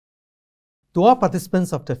To all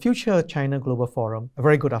participants of the Future China Global Forum, a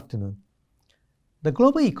very good afternoon. The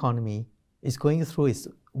global economy is going through its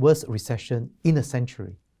worst recession in a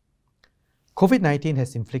century. COVID-19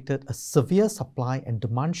 has inflicted a severe supply and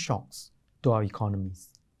demand shocks to our economies.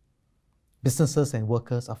 Businesses and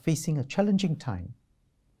workers are facing a challenging time.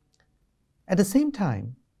 At the same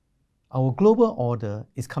time, our global order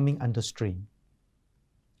is coming under strain.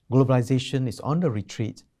 Globalization is on the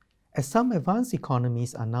retreat as some advanced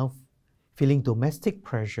economies are now feeling domestic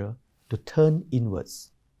pressure to turn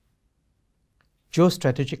inwards.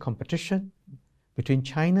 Geostrategic competition between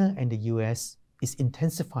China and the US is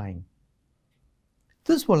intensifying.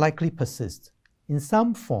 This will likely persist in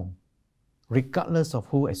some form, regardless of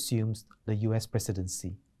who assumes the US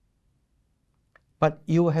presidency. But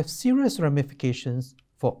it will have serious ramifications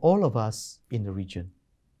for all of us in the region.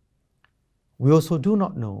 We also do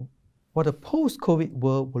not know what a post-COVID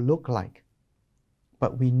world will look like,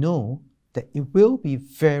 but we know that it will be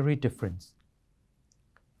very different.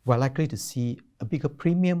 We're likely to see a bigger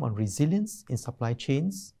premium on resilience in supply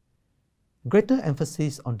chains, greater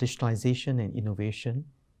emphasis on digitalization and innovation,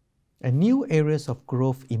 and new areas of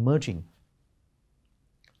growth emerging.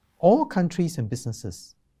 All countries and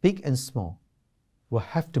businesses, big and small, will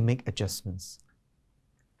have to make adjustments.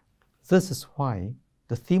 This is why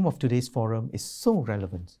the theme of today's forum is so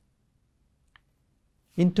relevant.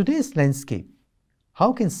 In today's landscape,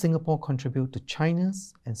 how can Singapore contribute to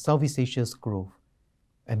China's and Southeast Asia's growth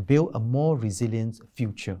and build a more resilient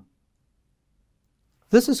future?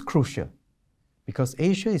 This is crucial because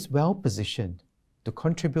Asia is well positioned to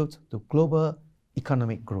contribute to global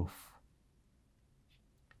economic growth.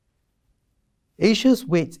 Asia's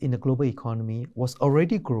weight in the global economy was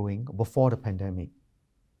already growing before the pandemic.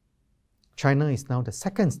 China is now the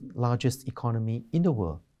second largest economy in the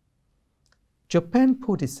world. Japan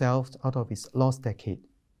pulled itself out of its lost decade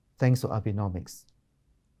thanks to Abenomics.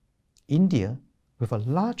 India, with a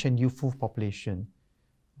large and youthful population,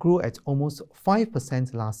 grew at almost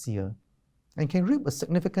 5% last year and can reap a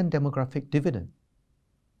significant demographic dividend.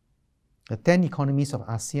 The 10 economies of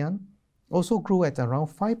ASEAN also grew at around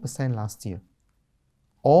 5% last year.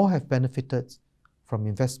 All have benefited from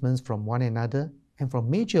investments from one another and from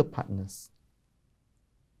major partners.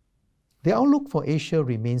 The outlook for Asia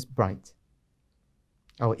remains bright.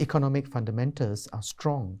 Our economic fundamentals are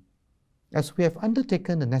strong as we have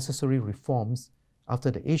undertaken the necessary reforms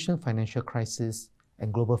after the Asian financial crisis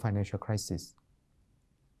and global financial crisis.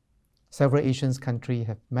 Several Asian countries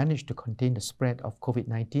have managed to contain the spread of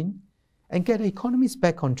COVID-19 and get their economies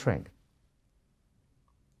back on track.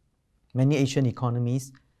 Many Asian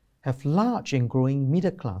economies have large and growing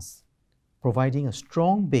middle class, providing a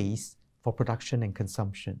strong base for production and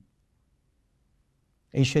consumption.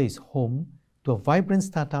 Asia is home to a vibrant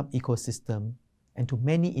startup ecosystem and to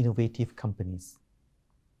many innovative companies.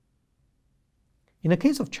 In the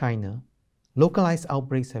case of China, localized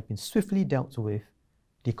outbreaks have been swiftly dealt with,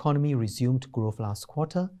 the economy resumed growth last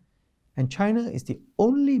quarter, and China is the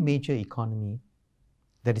only major economy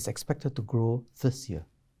that is expected to grow this year.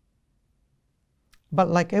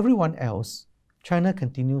 But like everyone else, China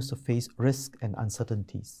continues to face risks and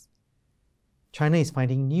uncertainties. China is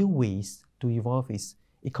finding new ways to evolve its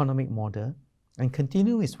economic model and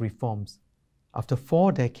continue its reforms after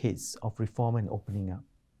 4 decades of reform and opening up.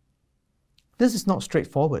 This is not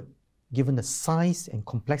straightforward given the size and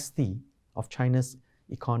complexity of China's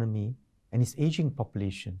economy and its aging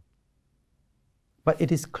population. But it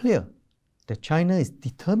is clear that China is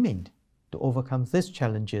determined to overcome these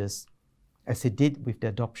challenges as it did with the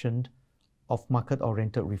adoption of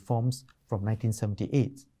market-oriented reforms from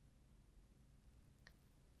 1978.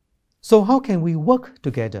 So how can we work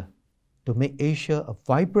together to make Asia a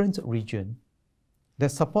vibrant region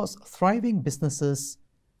that supports thriving businesses,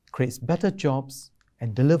 creates better jobs,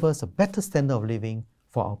 and delivers a better standard of living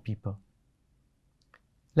for our people?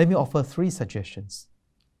 Let me offer 3 suggestions.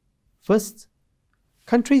 First,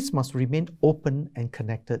 countries must remain open and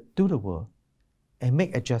connected to the world and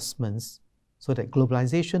make adjustments so that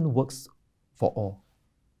globalization works for all.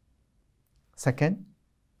 Second,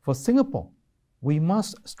 for Singapore, we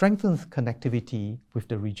must strengthen connectivity with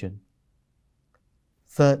the region.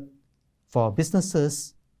 Third, for our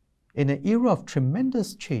businesses, in an era of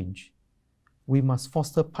tremendous change, we must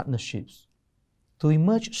foster partnerships to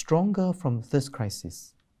emerge stronger from this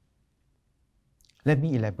crisis. Let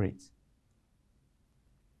me elaborate.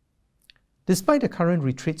 Despite the current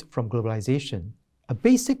retreat from globalization, a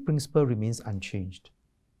basic principle remains unchanged.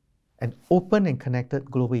 An open and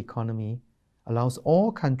connected global economy allows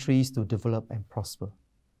all countries to develop and prosper.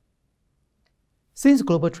 Since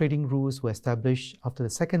global trading rules were established after the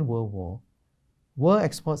Second World War, world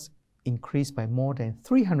exports increased by more than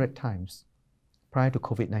 300 times prior to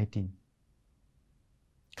COVID-19.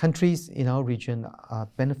 Countries in our region are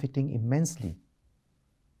benefiting immensely.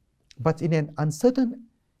 But in an uncertain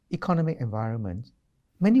economic environment,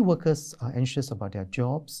 many workers are anxious about their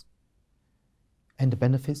jobs and the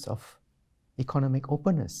benefits of economic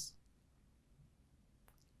openness.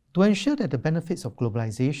 To ensure that the benefits of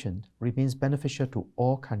globalization remains beneficial to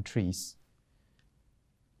all countries,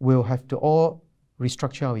 we'll have to all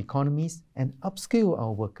restructure our economies and upskill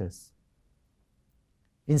our workers.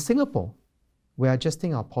 In Singapore, we are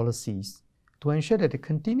adjusting our policies to ensure that they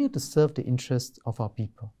continue to serve the interests of our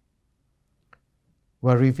people.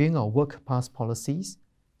 We are reviewing our work pass policies,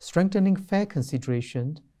 strengthening fair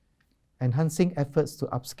consideration, enhancing efforts to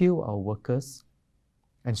upskill our workers,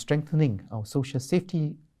 and strengthening our social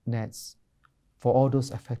safety nets for all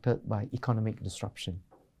those affected by economic disruption.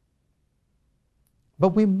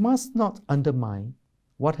 But we must not undermine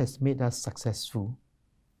what has made us successful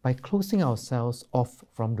by closing ourselves off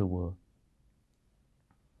from the world.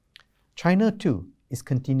 China, too, is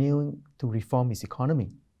continuing to reform its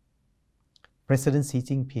economy. President Xi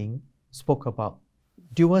Jinping spoke about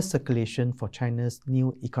dual circulation for China's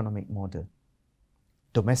new economic model.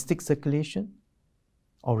 Domestic circulation,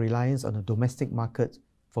 or reliance on the domestic market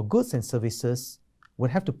for goods and services, would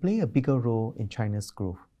have to play a bigger role in China's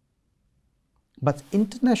growth. But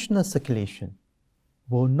international circulation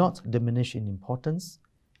will not diminish in importance,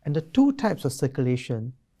 and the two types of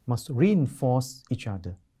circulation must reinforce each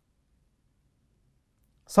other.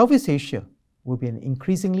 Southeast Asia will be an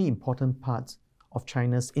increasingly important part of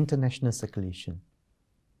China's international circulation.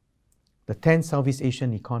 The 10 Southeast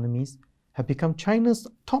Asian economies have become China's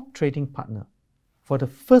top trading partner for the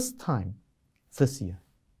first time this year.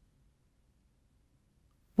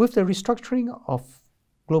 With the restructuring of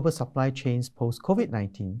global supply chains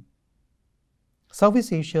post-COVID-19,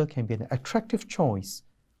 Southeast Asia can be an attractive choice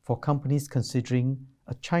for companies considering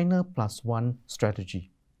a China Plus One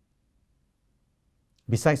strategy.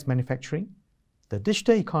 Besides manufacturing, the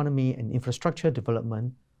digital economy and infrastructure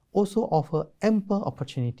development also offer ample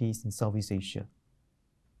opportunities in Southeast Asia.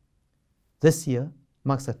 This year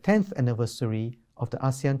marks the 10th anniversary of the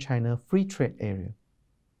ASEAN-China Free Trade Area.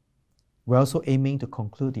 We're also aiming to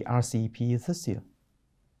conclude the RCEP this year.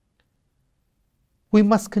 We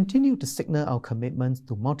must continue to signal our commitment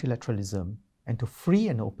to multilateralism and to free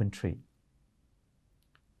and open trade.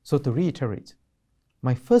 So to reiterate,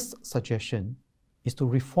 my first suggestion is to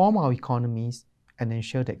reform our economies and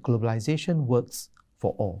ensure that globalization works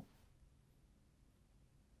for all.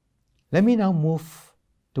 Let me now move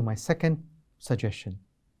to my second suggestion.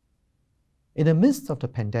 In the midst of the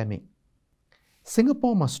pandemic,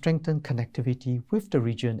 Singapore must strengthen connectivity with the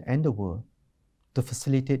region and the world to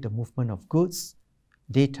facilitate the movement of goods,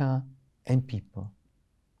 data, and people.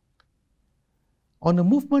 On the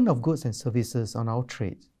movement of goods and services on our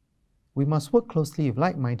trade, we must work closely with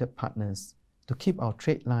like-minded partners to keep our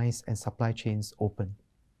trade lines and supply chains open.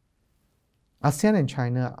 ASEAN and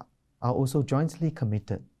China are also jointly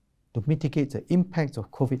committed to mitigate the impact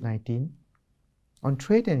of COVID-19 on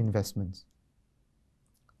trade and investments.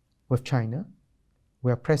 With China,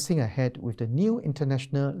 we are pressing ahead with the new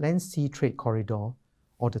International Land-Sea Trade Corridor,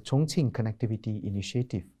 or the Chongqing Connectivity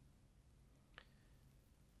Initiative.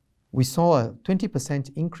 We saw a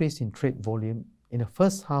 20% increase in trade volume in the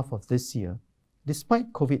first half of this year,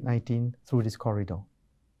 despite COVID-19 through this corridor.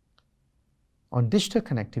 On digital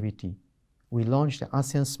connectivity, we launched the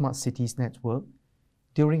ASEAN Smart Cities Network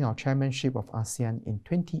during our chairmanship of ASEAN in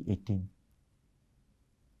 2018.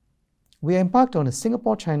 We embarked on the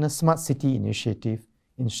Singapore-China Smart City Initiative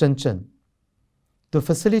in Shenzhen to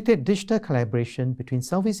facilitate digital collaboration between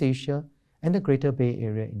Southeast Asia and the Greater Bay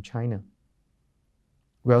Area in China.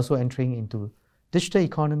 We're also entering into digital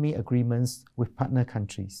economy agreements with partner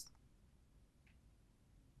countries.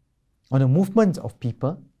 On the movement of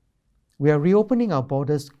people, we are reopening our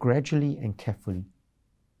borders gradually and carefully.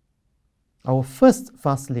 Our first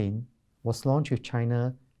fast lane was launched with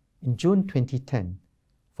China in June 2010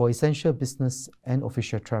 for essential business and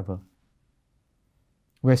official travel.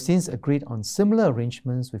 We have since agreed on similar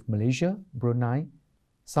arrangements with Malaysia, Brunei,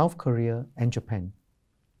 South Korea, and Japan.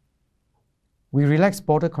 We relaxed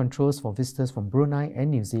border controls for visitors from Brunei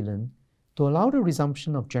and New Zealand to allow the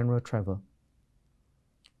resumption of general travel.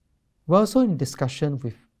 We're also in discussion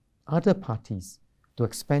with other parties to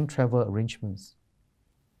expand travel arrangements.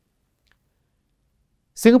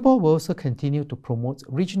 Singapore will also continue to promote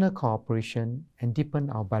regional cooperation and deepen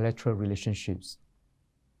our bilateral relationships.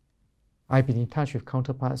 I've been in touch with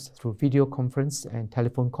counterparts through video conference and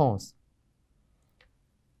telephone calls.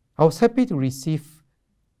 I was happy to receive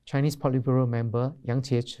Chinese Politburo member Yang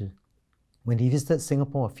Jiechi when he visited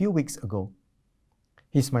Singapore a few weeks ago.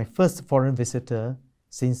 He's my first foreign visitor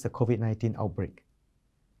since the COVID-19 outbreak.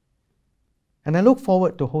 And I look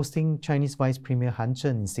forward to hosting Chinese Vice Premier Han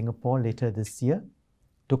Zheng in Singapore later this year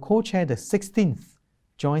to co-chair the 16th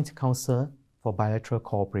Joint Council for Bilateral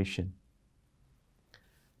Cooperation.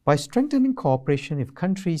 By strengthening cooperation with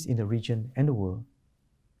countries in the region and the world,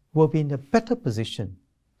 we'll be in a better position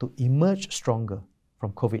to emerge stronger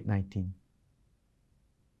from COVID-19.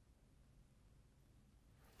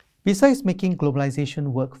 Besides making globalization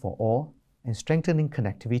work for all and strengthening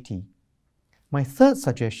connectivity, my third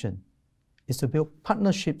suggestion is to build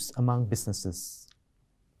partnerships among businesses.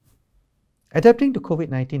 Adapting to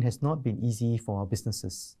COVID-19 has not been easy for our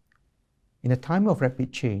businesses. In a time of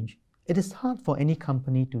rapid change, it is hard for any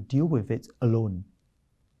company to deal with it alone.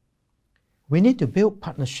 We need to build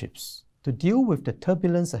partnerships to deal with the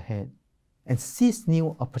turbulence ahead and seize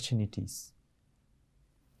new opportunities.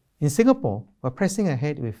 In Singapore, we're pressing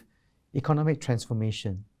ahead with economic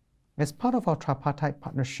transformation as part of our tripartite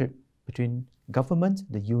partnership between government,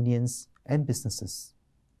 the unions, and businesses.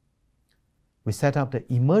 We set up the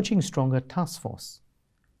Emerging Stronger Task Force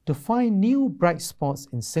to find new bright spots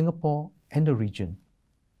in Singapore and the region.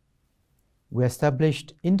 We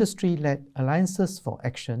established industry-led alliances for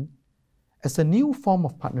action as a new form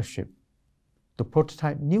of partnership to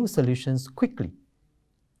prototype new solutions quickly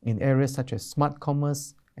in areas such as smart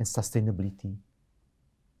commerce and sustainability.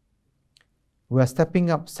 We are stepping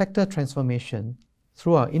up sector transformation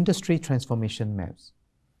through our industry transformation maps.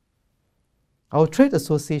 Our trade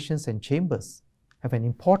associations and chambers have an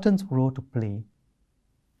important role to play.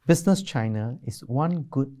 Business China is one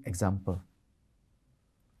good example.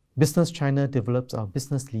 Business China develops our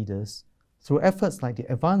business leaders through efforts like the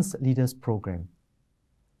Advanced Leaders Program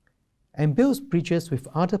and builds bridges with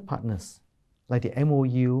other partners like the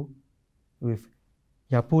MOU with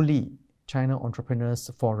Yapuli China Entrepreneurs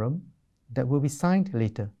Forum that will be signed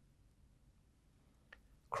later.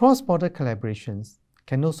 Cross-border collaborations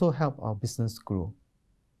can also help our business grow.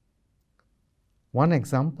 One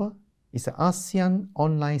example is the ASEAN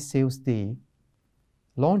Online Sales Day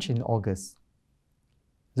launched in August.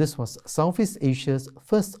 This was Southeast Asia's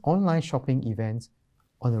first online shopping event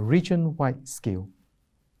on a region-wide scale.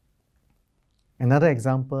 Another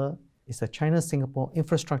example is the China-Singapore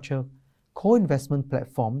Infrastructure Co-Investment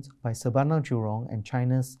Platform by Sabana Jurong and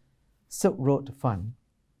China's Silk Road Fund,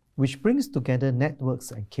 which brings together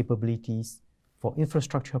networks and capabilities for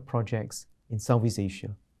infrastructure projects in Southeast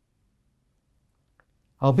Asia.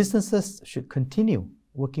 Our businesses should continue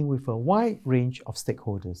working with a wide range of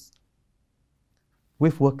stakeholders,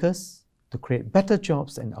 with workers to create better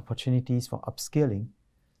jobs and opportunities for upskilling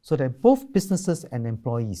so that both businesses and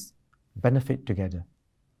employees benefit together,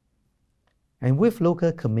 and with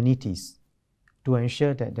local communities to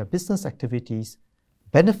ensure that their business activities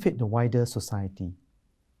benefit the wider society.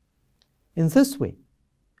 In this way,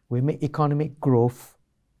 we make economic growth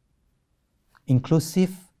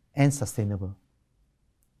inclusive and sustainable.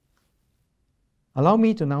 Allow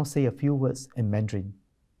me to now say a few words in Mandarin.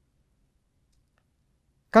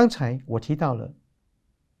 刚才我提到了，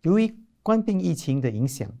由于冠病疫情的影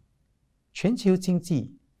响，全球经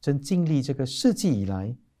济正经历这个世纪以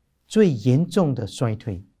来最严重的衰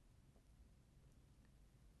退。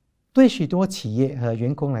对许多企业和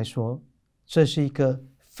员工来说，这是一个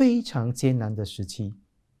非常艰难的时期。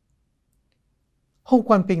后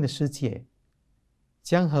冠病的世界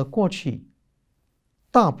将和过去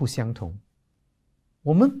大不相同，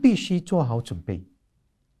我们必须做好准备。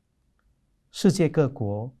世界各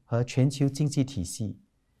国和全球经济体系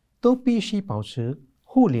都必须保持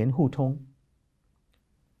互联互通。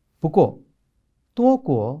不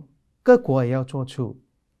过，各国也要做出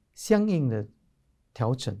相应的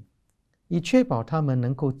调整，以确保他们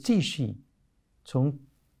能够继续从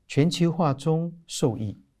全球化中受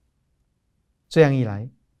益。这样一来，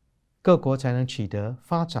各国才能取得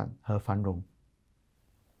发展和繁荣。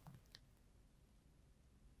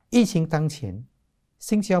疫情当前，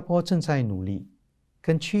新加坡正在努力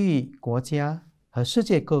跟区域国家和世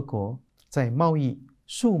界各国在贸易、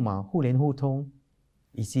数码互联互通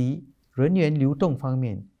以及人员流动方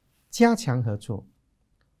面加强合作，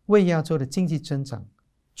为亚洲的经济增长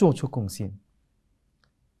做出贡献。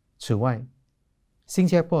此外，新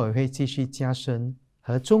加坡也会继续加深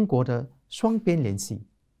和中国的双边联系。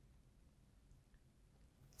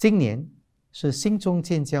今年是新中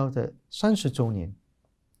建交的30周年，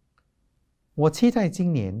我期待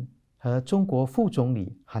今年和中国副总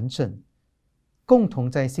理韩正共同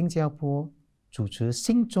在新加坡主持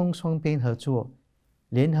新中双边合作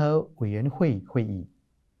联合委员会会议。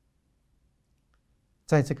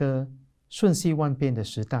在这个瞬息万变的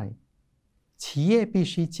时代，企业必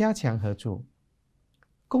须加强合作，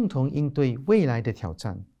共同应对未来的挑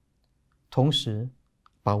战，同时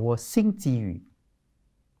把握新机遇。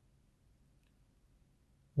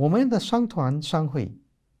我们的商团商会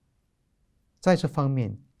在这方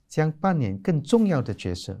面将扮演更重要的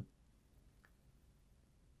角色。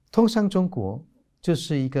通商中国就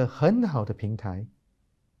是一个很好的平台，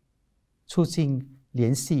促进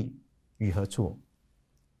联系与合作。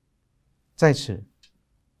在此，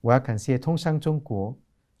我要感谢通商中国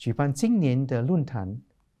举办今年的论坛，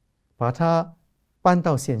把它搬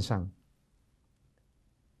到线上。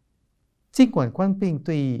尽管冠病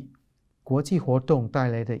对国际活动带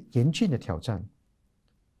来的严峻的挑战，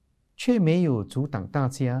却没有阻挡大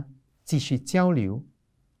家继续交流，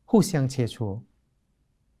互相切磋。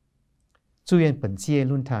祝愿本届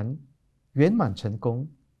论坛圆满成功，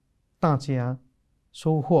大家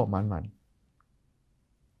收获满满。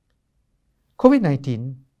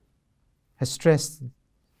COVID-19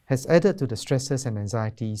 has added to the stresses and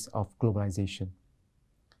anxieties of globalization.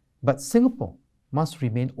 But Singapore must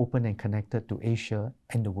remain open and connected to Asia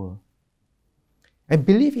and the world, and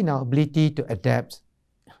believe in our ability to adapt,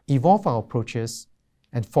 evolve our approaches,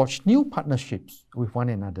 and forge new partnerships with one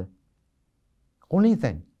another. Only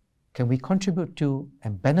then can we contribute to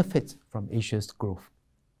and benefit from Asia's growth.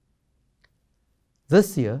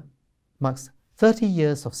 This year marks 30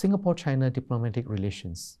 years of Singapore-China diplomatic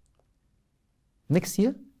relations. Next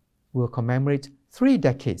year, we will commemorate 3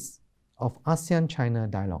 decades of ASEAN-China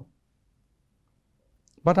dialogue.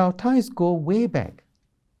 But our ties go way back.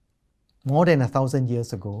 More than 1,000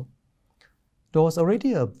 years ago, there was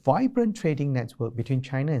already a vibrant trading network between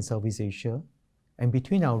China and Southeast Asia and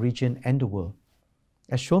between our region and the world,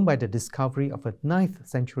 as shown by the discovery of a 9th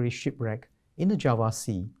century shipwreck in the Java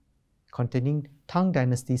Sea containing Tang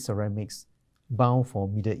Dynasty ceramics bound for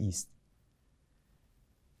Middle East.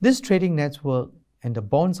 This trading network and the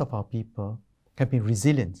bonds of our people have been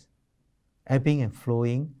resilient, ebbing and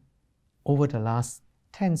flowing over the last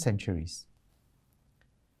 10 centuries.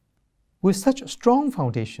 With such strong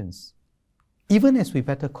foundations, even as we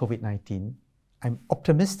battle COVID-19, I'm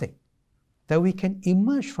optimistic that we can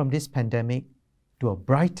emerge from this pandemic to a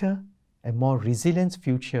brighter and more resilient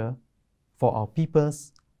future for our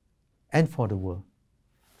peoples and for the world.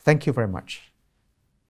 Thank you very much.